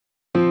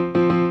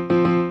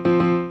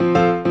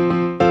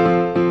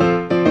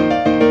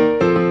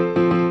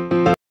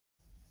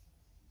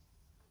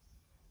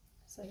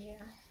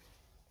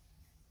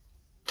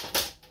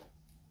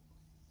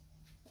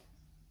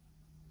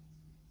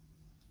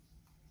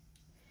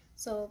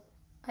So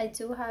I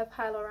do have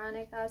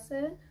hyaluronic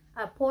acid.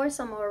 I poured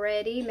some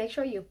already. Make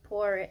sure you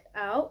pour it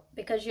out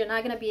because you're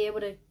not going to be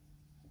able to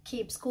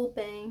keep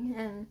scooping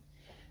and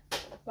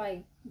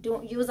like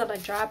using a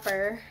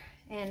dropper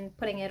and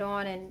putting it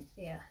on. And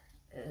yeah,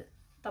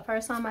 the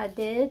first time I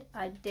did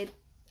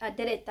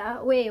it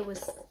that way. It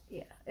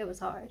was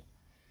hard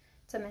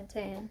to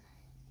maintain.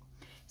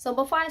 So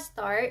before I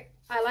start,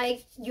 I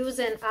like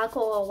using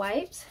alcohol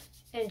wipes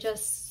and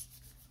just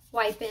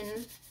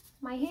wiping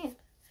my hand,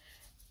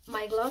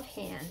 my glove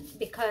hand,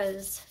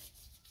 because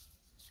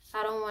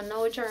I don't want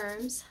no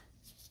germs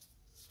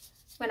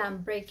when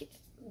I'm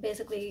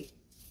basically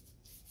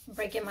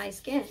breaking my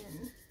skin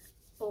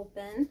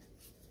open.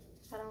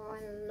 I don't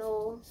want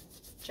no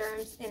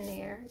germs in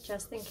there,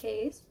 just in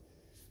case.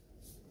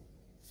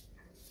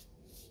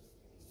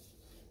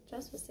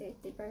 Just for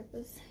safety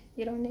purpose.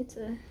 You don't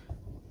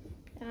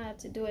have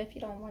to do it if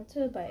you don't want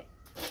to, but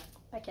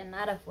I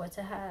cannot afford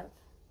to have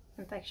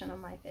infection on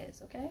my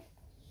face, okay?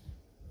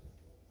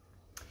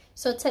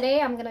 So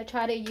today I'm gonna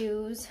try to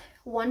use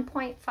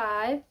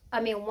 1.5,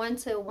 1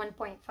 to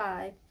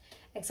 1.5,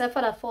 except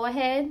for the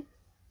forehead.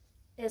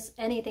 Is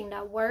anything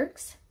that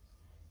works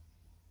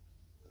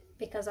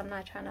because I'm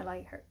not trying to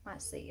like hurt my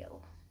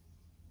seal.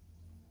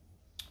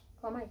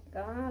 Oh my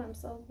God, I'm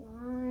so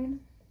blind.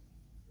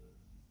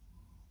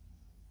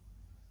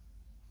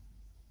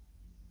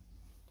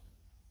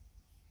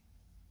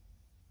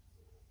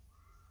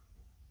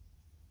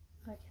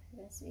 I can't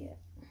even see it.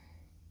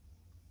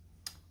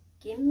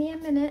 Give me a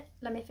minute.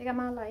 Let me figure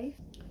my life.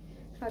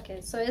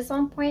 Okay, so it's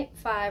on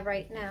 0.5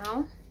 right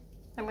now.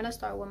 I'm gonna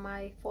start with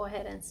my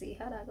forehead and see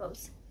how that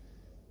goes.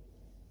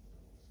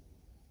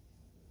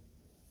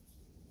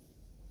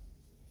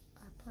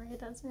 I pray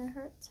it doesn't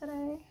hurt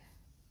today.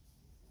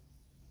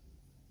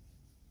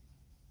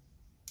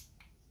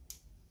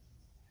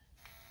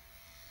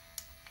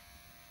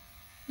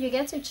 You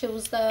get to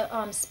choose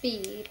the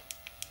speed.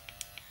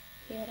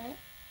 Hear that?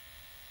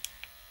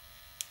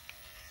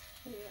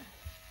 Yeah.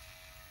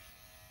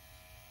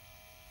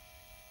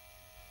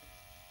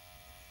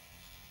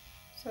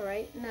 So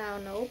right now,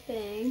 no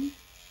pain.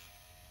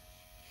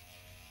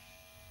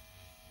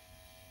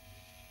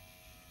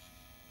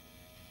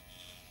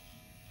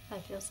 I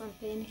feel some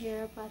pain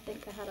here, but I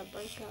think I had a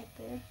breakout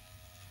there.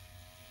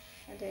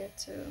 I did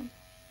too.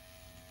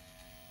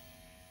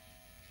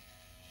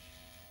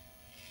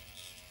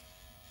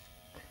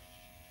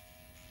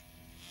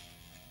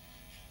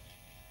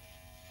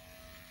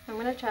 I'm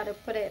gonna try to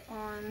put it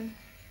on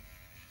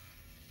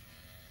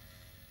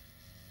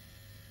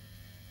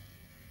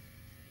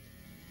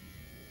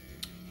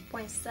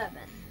 0.7.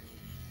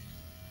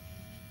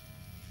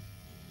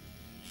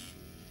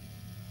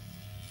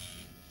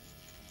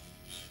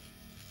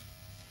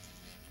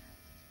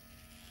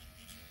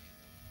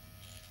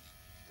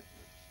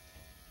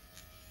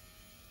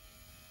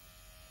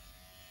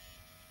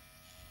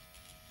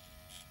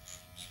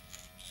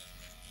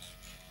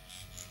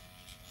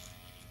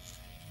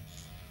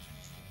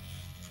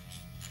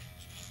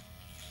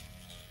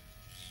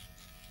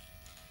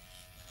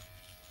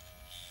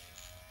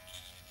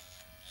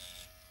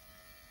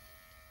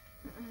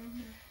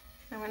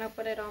 I'm gonna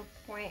put it on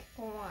 0.1.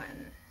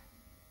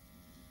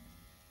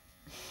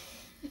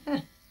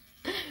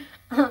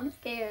 I'm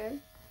scared.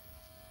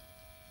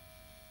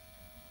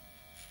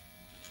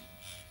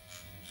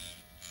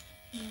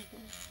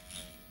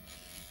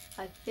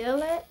 I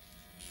feel it.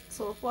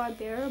 So far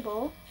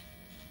bearable.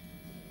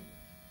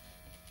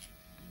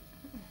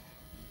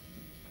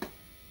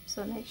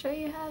 So make sure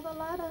you have a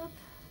lot of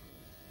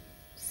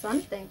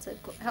something to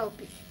help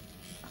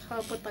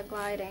with the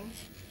gliding.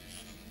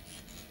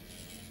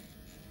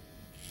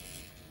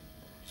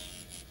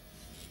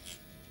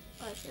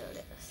 I feel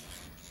this.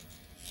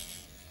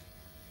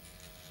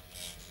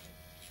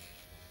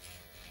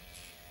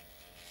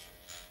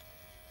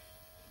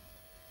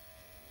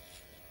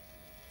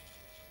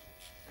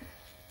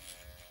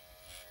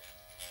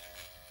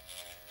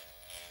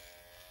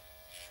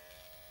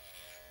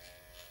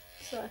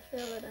 So I feel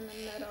it in the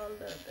middle a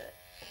little bit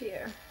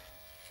here.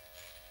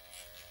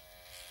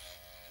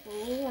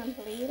 Ooh, I'm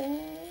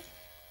bleeding.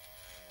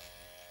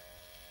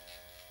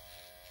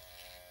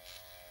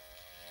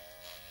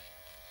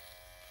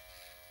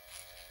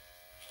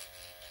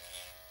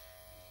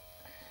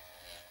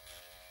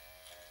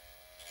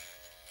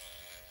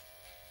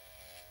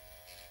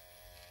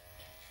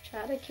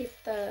 Try to keep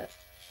the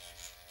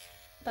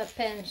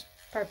pen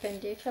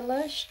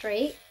perpendicular,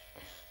 straight,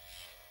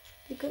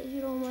 because you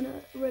don't want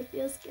to rip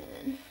your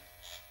skin.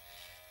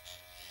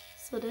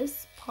 So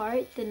this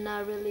part did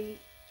not really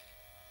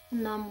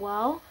numb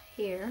well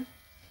here,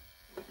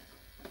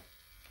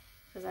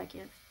 because I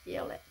can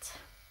feel it.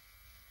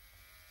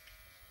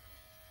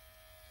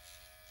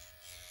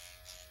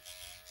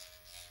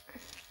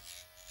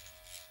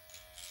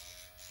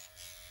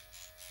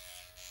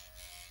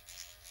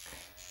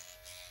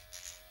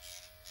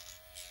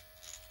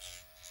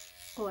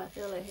 Oh, I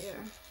feel it here.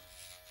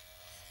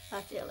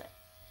 I feel it.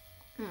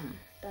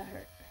 That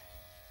hurt.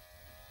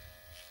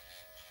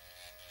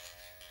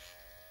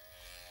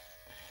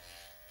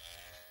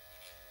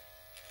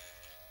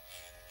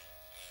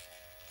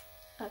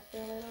 I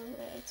feel it over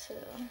there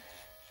too.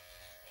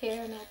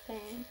 Here, no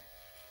pain.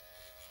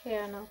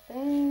 Here, no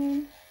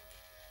pain.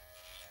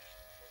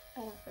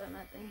 I don't feel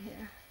nothing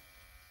here.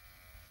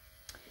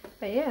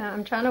 But yeah,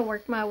 I'm trying to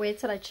work my way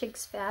to the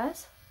cheeks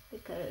fast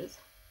because...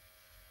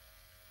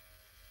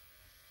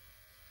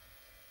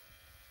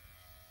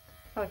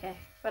 Okay,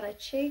 for the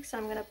cheeks,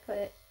 I'm gonna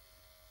put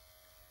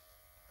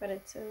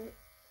it to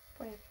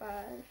 0.5.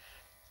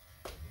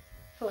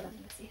 Hold on, let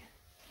me see.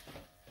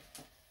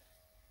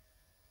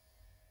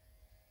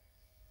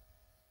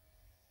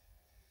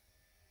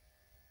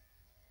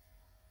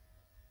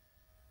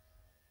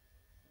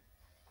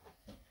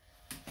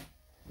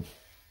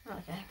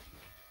 Okay.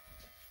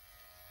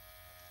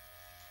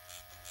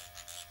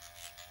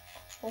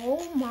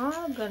 Oh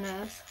my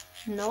goodness.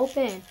 No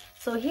pain.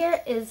 So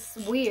here is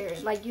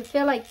weird. Like you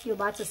feel like you're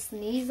about to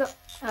sneeze.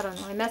 I don't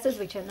know. It messes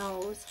with your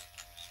nose.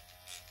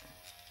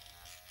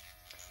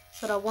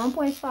 So the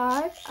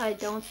 1.5, I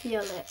don't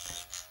feel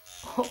it.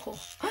 Oh.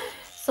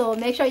 So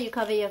make sure you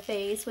cover your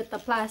face with the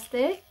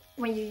plastic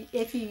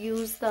if you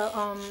use the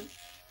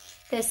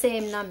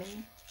same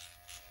numbing.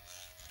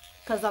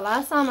 Because the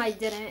last time I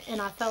didn't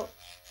and I felt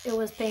it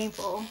was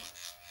painful.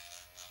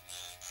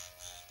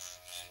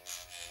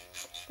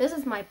 This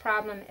is my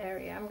problem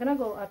area. I'm gonna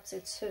go up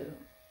to 2.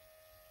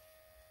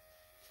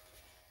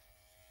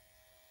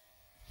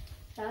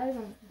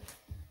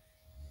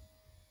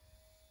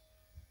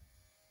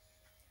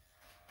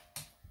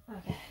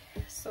 Okay,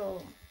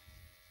 so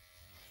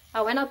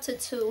I went up to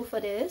 2 for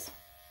this.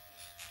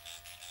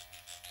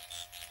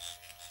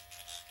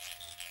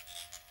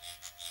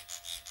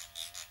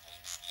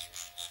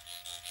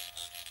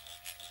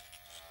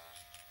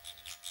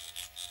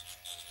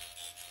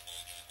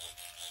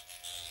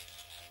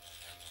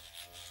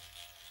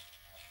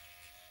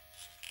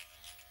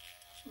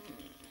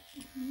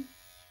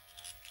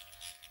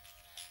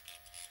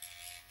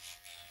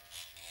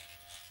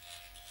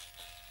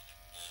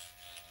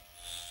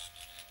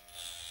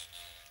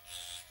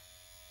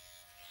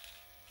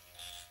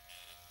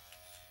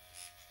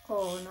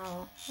 Oh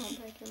no, I'm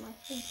breaking my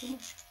finger.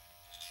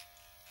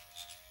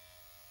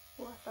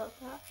 Oh, I felt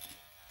that.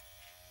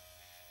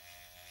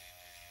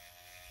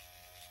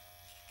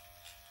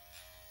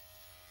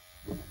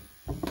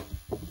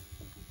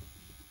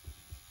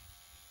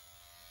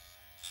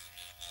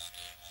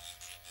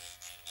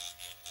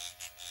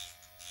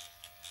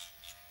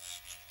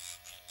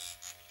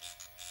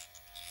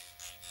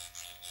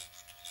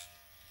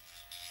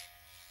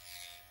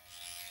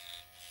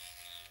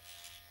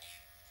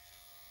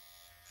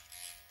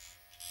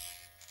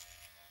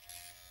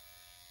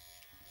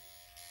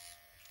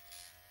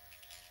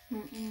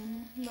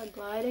 The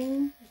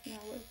gliding is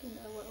not working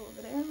that well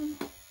over there.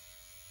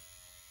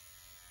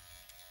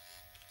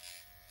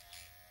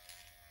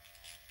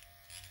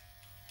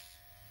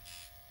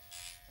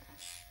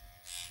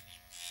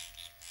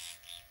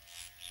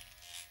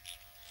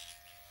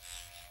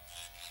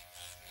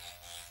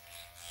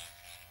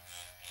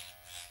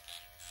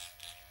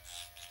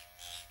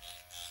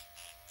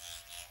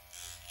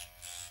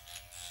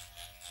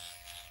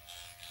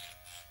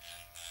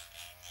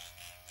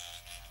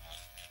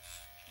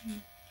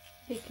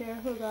 Be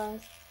careful,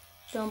 guys.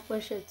 Don't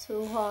push it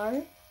too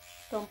hard.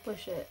 Don't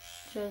push it.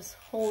 Just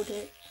hold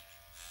it.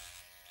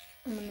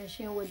 And the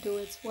machine will do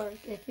its work.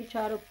 If you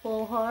try to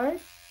pull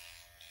hard,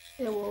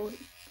 it will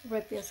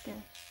rip your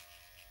skin.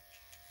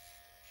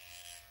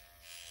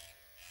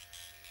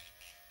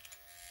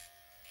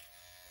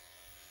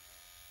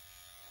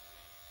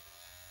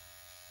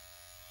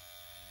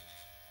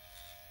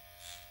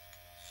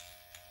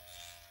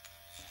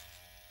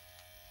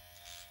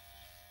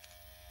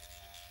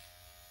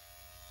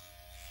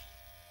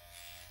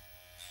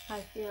 I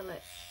feel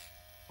it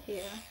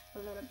here a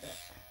little bit.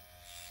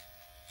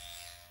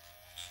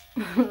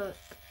 Look,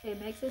 it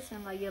makes it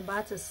seem like you're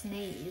about to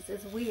sneeze.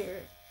 It's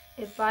weird.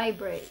 It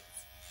vibrates.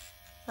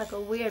 It's like a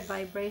weird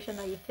vibration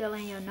that you feel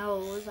in your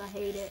nose. I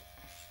hate it.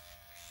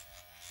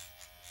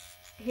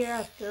 Here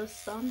I feel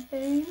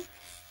something,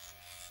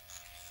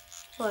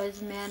 but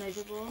it's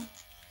manageable.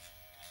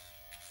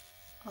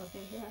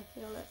 Okay, here I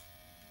feel it.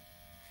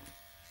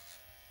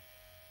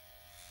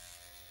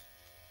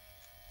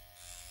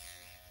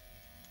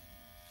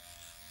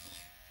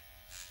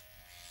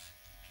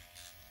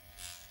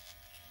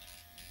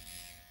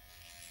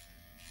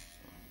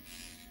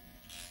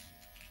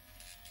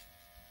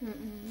 I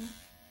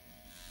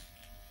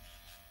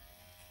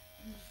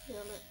feel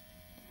it.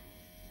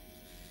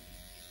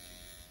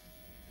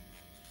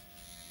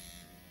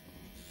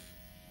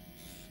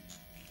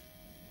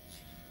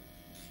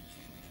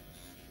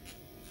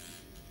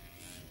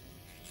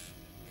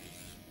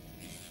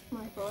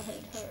 My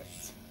forehead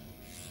hurts.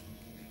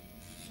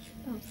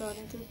 I'm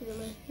starting to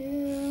feel it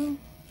here.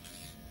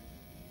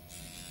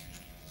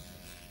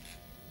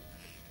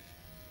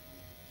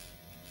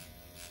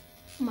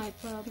 My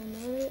problem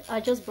area. I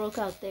just broke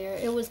out there.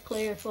 It was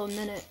clear for a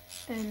minute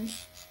and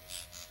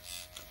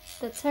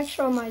the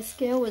texture of my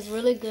skin was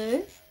really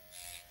good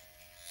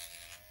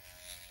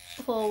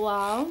for a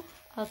while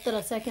after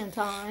the second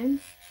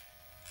time,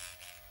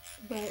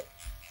 but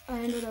I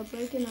ended up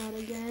breaking out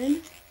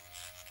again.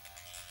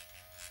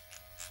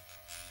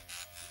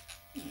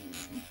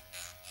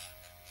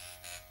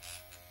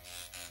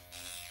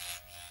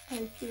 I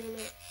feel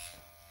it.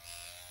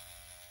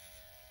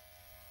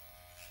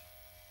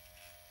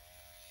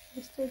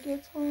 Just take your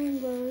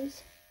time,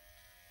 guys.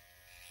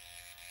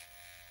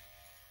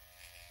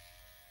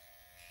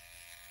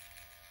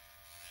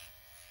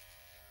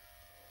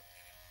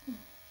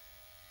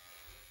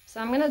 So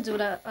I'm gonna do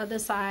the other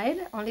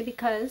side only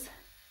because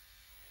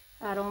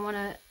I don't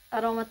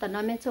want the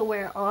numbing to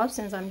wear off,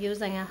 since I'm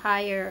using a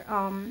higher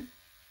I'm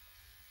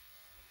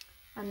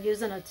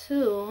using a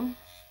 2.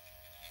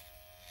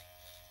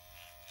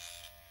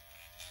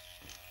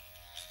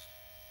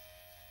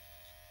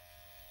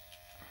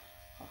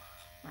 Oh,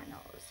 my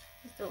nose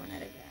is doing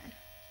it again.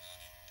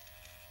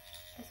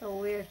 It's a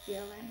weird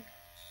feeling.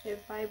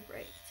 It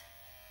vibrates.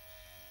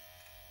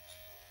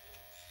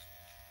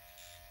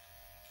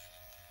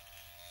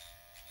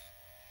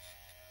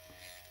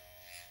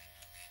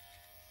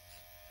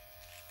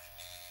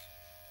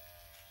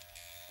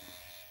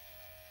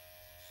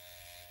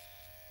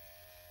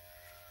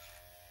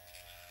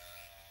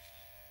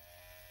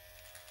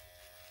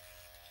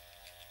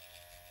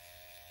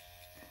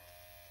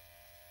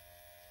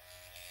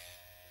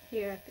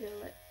 Here I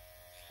feel it,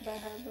 but I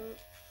have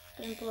a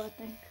pimple, I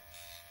think,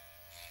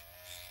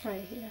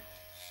 right here.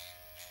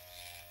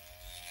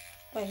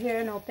 But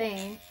here, no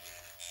pain.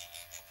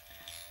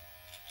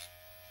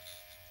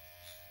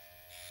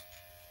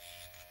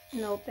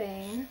 No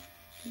pain.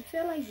 You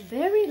feel like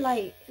very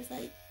light. It's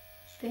like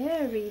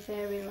very,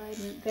 very light,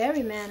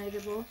 very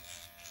manageable.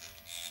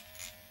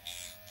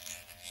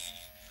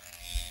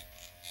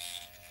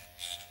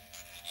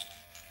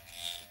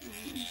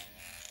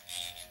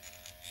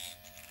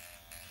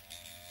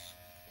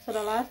 So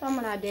the last time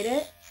when I did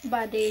it,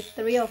 by day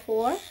 3 or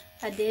 4,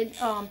 I did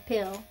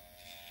peel.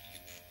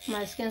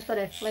 My skin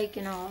started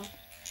flaking off,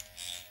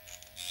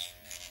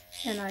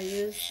 and I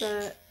used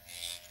the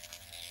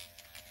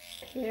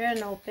here,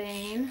 no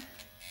pain.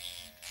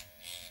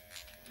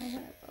 I'm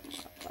gonna put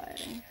more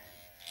lighting.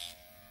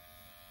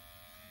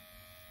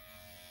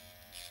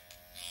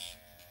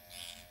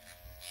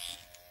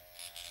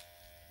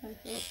 I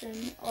feel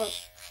thin, or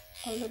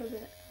a little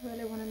bit. I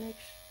really want to make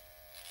sure.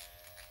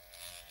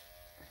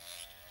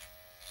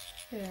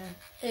 Yeah,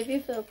 if you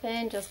feel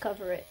pain, just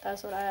cover it.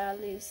 That's what I at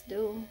least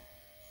do.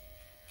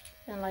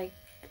 And like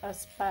a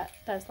spot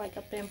that's like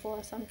a pimple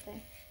or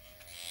something.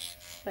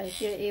 But if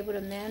you're able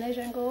to manage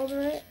and go over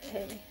it,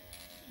 hey,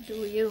 do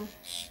you.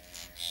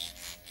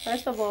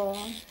 First of all,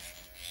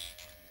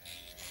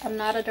 I'm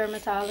not a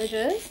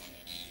dermatologist.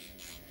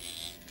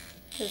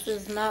 This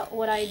is not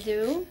what I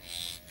do.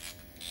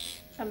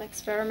 I'm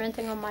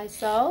experimenting on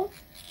myself.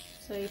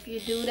 So if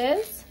you do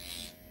this,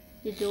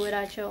 you do it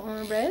at your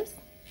own risk.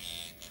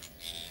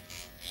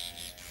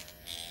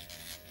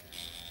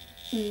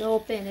 No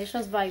pain, it's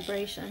just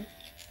vibration.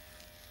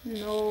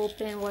 No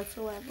pain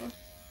whatsoever,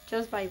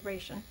 just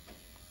vibration.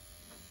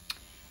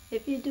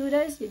 If you do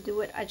this, you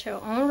do it at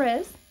your own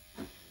risk.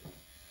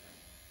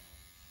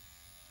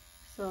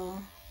 So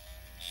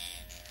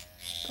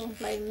don't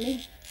blame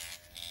me.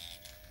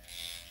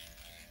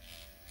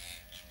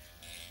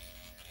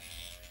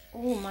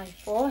 Oh, my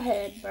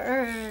forehead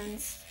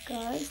burns,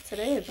 guys.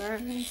 Today it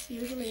burns.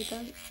 Usually it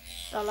doesn't.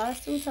 The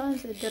last 2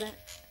 times it didn't.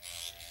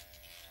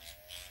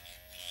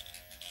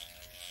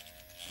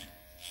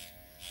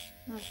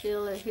 I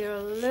feel it here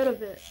a little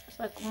bit. It's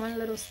like one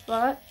little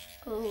spot.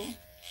 Oh.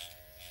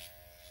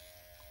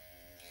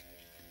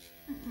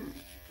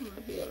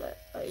 I feel it.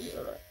 I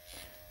feel it.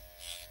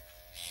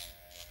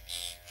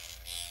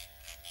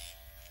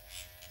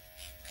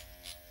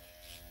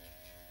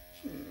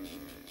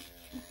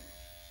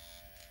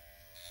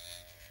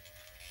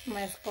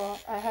 My scar.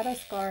 I had a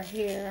scar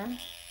here.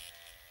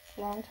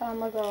 A long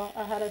time ago,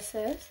 I had a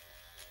cyst.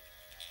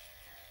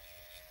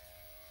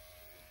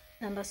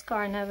 And the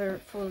scar never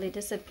fully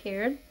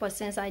disappeared, but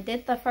since I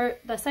did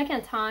the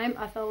second time,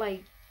 I felt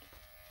like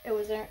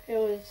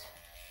it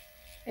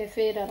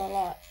faded a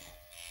lot.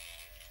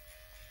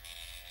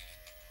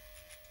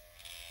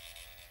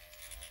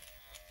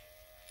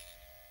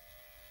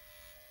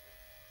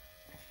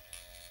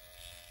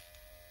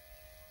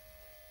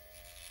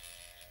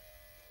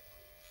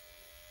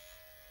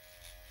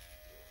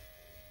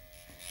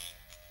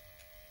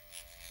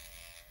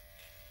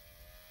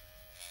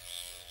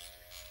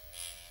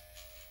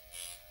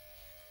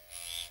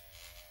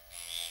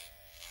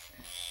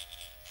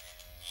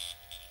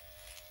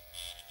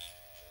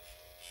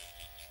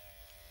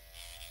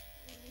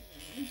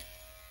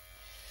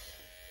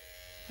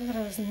 Look at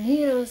those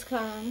needles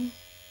come.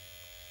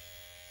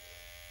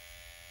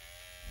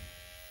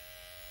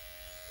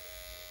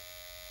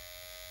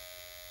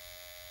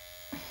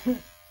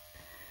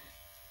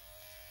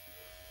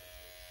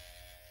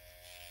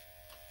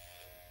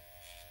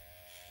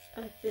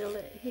 I feel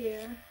it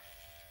here.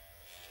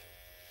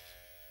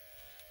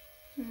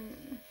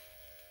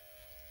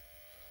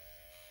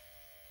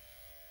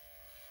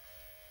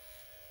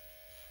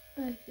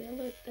 I feel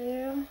it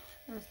there.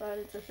 I'm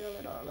starting to feel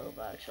it all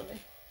over,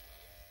 actually.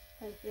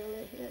 I feel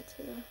it here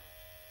too.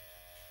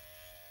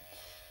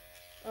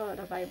 Oh,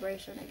 the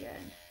vibration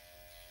again.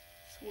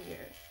 It's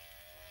weird.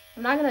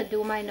 I'm not gonna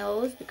do my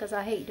nose because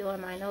I hate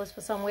doing my nose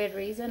for some weird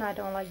reason. I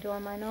don't like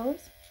doing my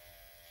nose.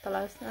 The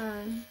last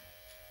time,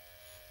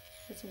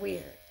 it's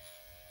weird.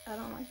 I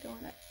don't like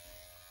doing it.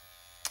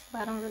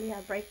 But I don't really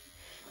have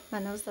my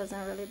nose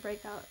doesn't really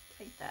break out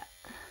like that.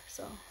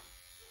 So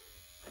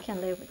I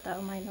can live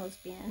without my nose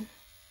being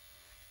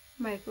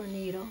micro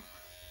needle.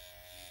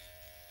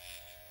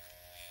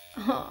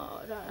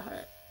 Oh, that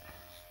hurt.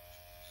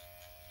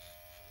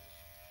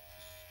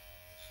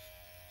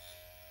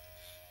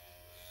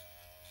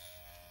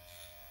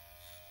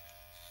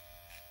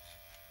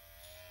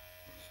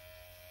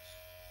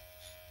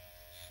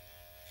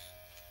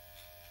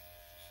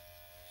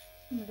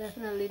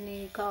 Definitely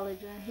need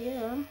collagen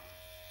here.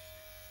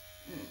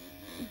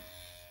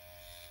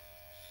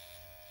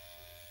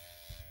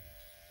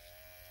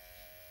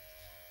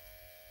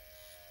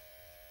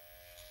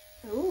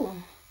 Ooh.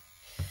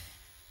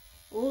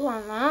 Ooh la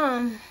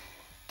la.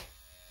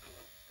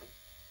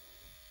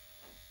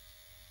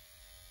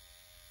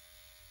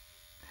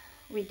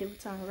 We do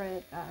turn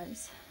red,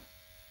 guys.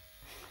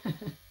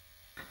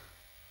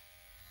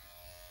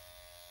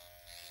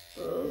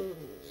 Ooh,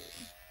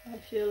 I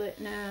feel it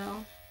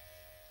now.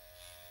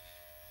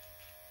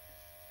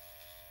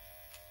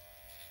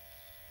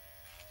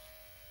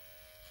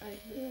 I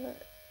feel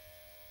it.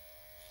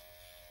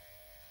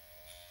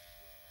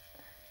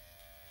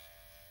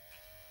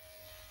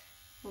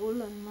 Ooh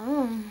la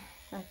la.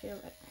 I feel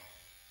it.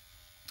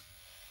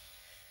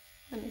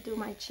 Let me do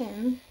my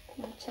chin.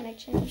 My chinny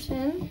chin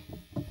chin.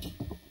 I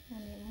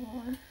need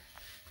more.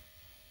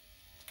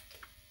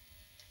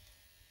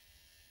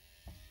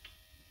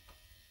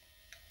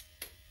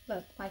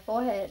 Look, my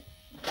forehead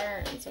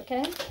burns,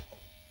 okay?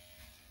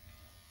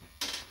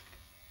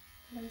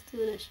 Let's do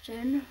this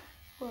chin.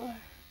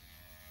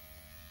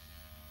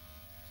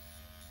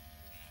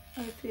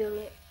 I feel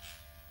it.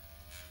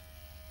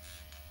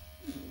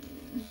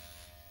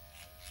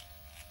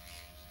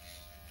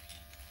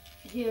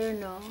 Here,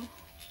 no.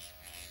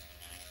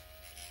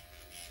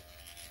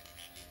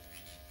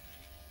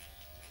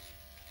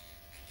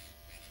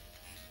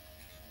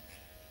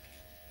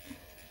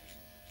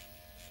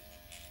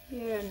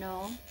 Here,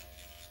 no.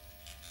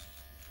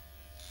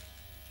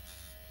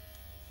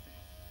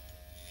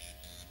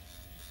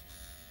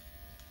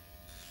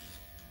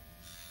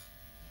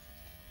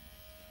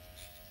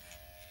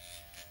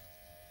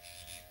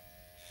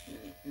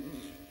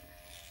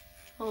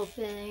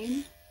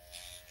 Opening.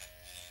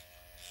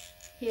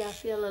 Here I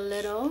feel a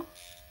little.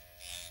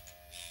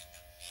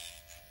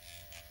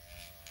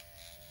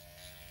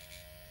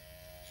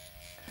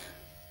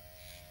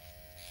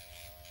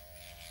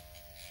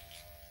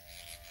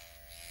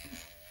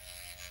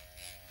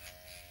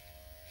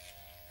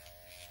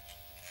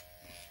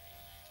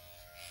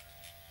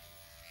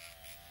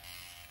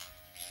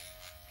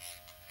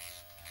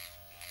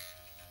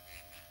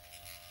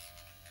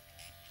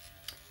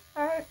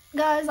 Alright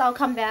guys, I'll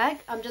come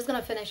back. I'm just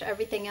gonna finish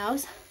everything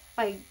else,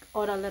 like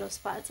all the little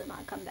spots, and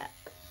I'll come back.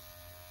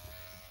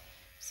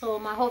 So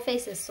my whole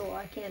face is sore.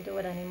 I can't do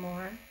it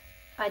anymore.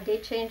 I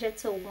did change it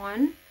to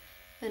 1,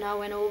 and I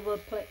went over,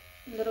 put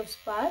little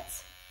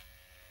spots,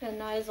 and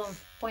now it's on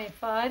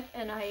 0.5,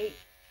 and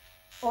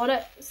all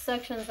the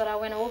sections that I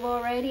went over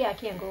already, I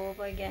can't go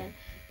over again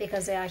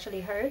because it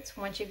actually hurts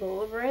once you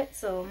go over it.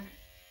 So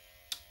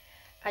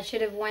I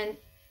should have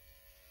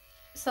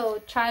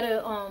try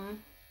to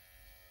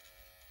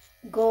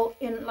go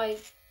in like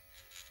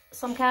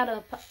some kind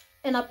of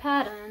in a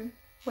pattern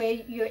where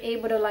you're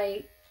able to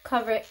like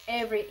cover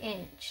every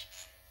inch.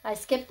 I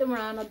skipped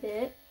around a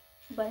bit,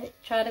 but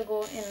try to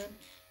go in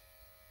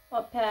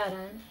a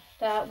pattern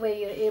that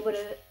way you're able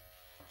to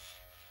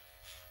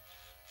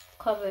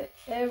cover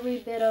every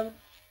bit of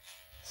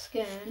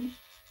skin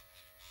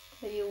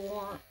that you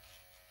want.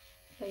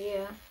 But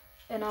yeah,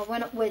 and I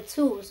went up with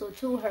 2, so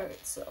 2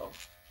 hurts. So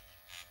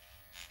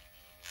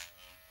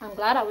I'm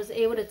glad I was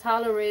able to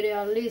tolerate it,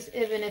 at least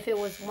even if it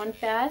was 1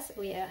 pass.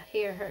 Oh yeah,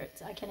 here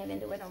hurts. I can't even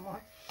do it no more.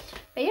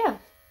 But yeah,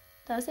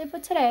 that's it for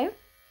today.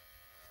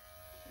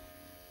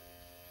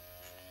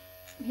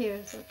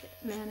 Here's okay,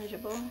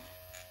 manageable.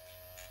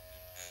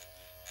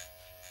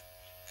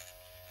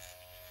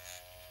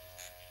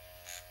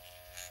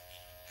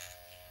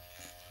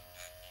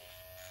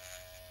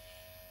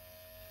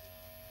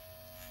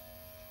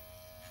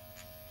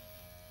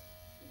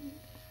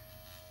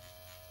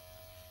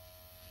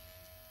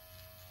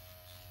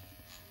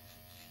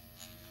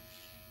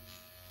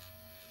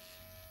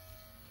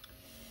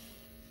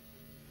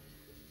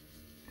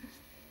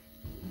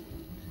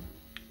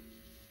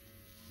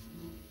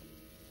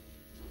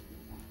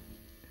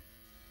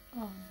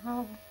 Oh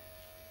no.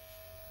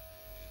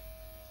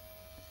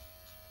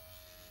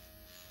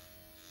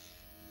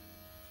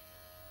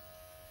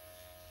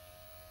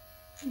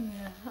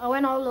 Yeah, I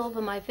went all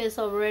over my face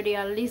already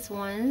at least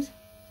once.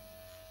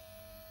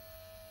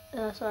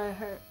 That's why it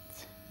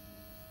hurts.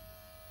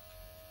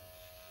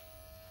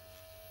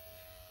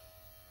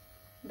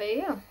 But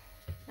yeah,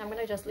 I'm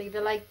gonna just leave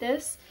it like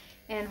this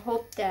and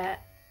hope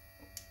that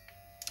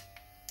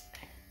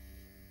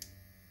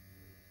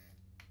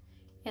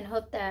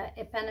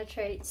it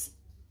penetrates.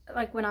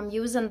 Like when I'm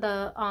using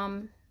the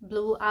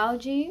blue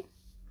algae,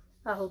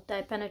 I hope that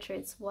it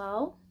penetrates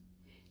well.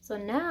 So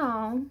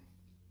now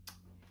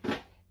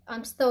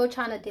I'm still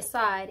trying to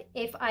decide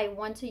if I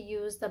want to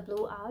use the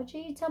blue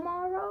algae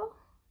tomorrow,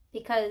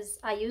 because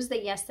I used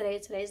it yesterday.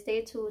 Today's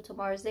day 2,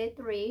 tomorrow's day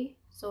 3,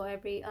 so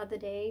every other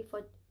day.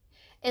 For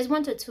it's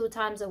 1 to 2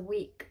 times a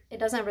week. It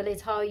doesn't really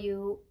tell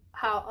you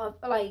how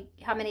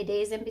many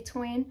days in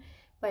between,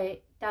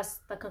 but that's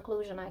the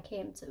conclusion I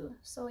came to.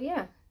 So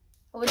yeah,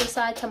 we'll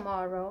decide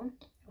tomorrow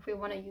if we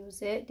want to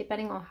use it,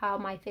 depending on how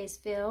my face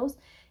feels.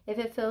 If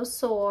it feels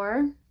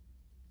sore,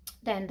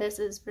 then this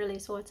is really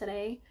sore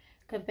today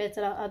compared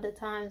to the other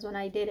times when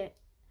I did it.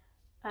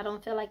 I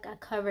don't feel like I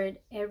covered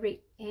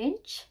every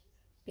inch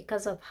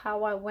because of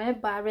how I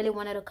went, but I really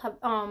wanted to cover.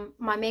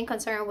 My main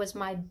concern was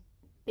my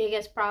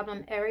biggest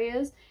problem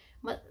areas.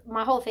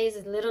 My whole face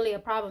is literally a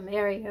problem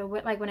area,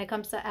 like when it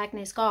comes to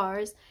acne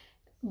scars,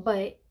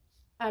 but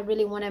I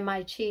really wanted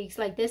my cheeks,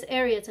 like this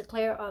area, to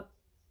clear up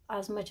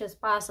as much as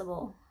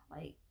possible,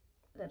 like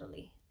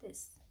literally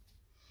this.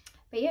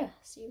 But yeah,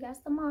 see you guys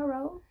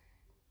tomorrow.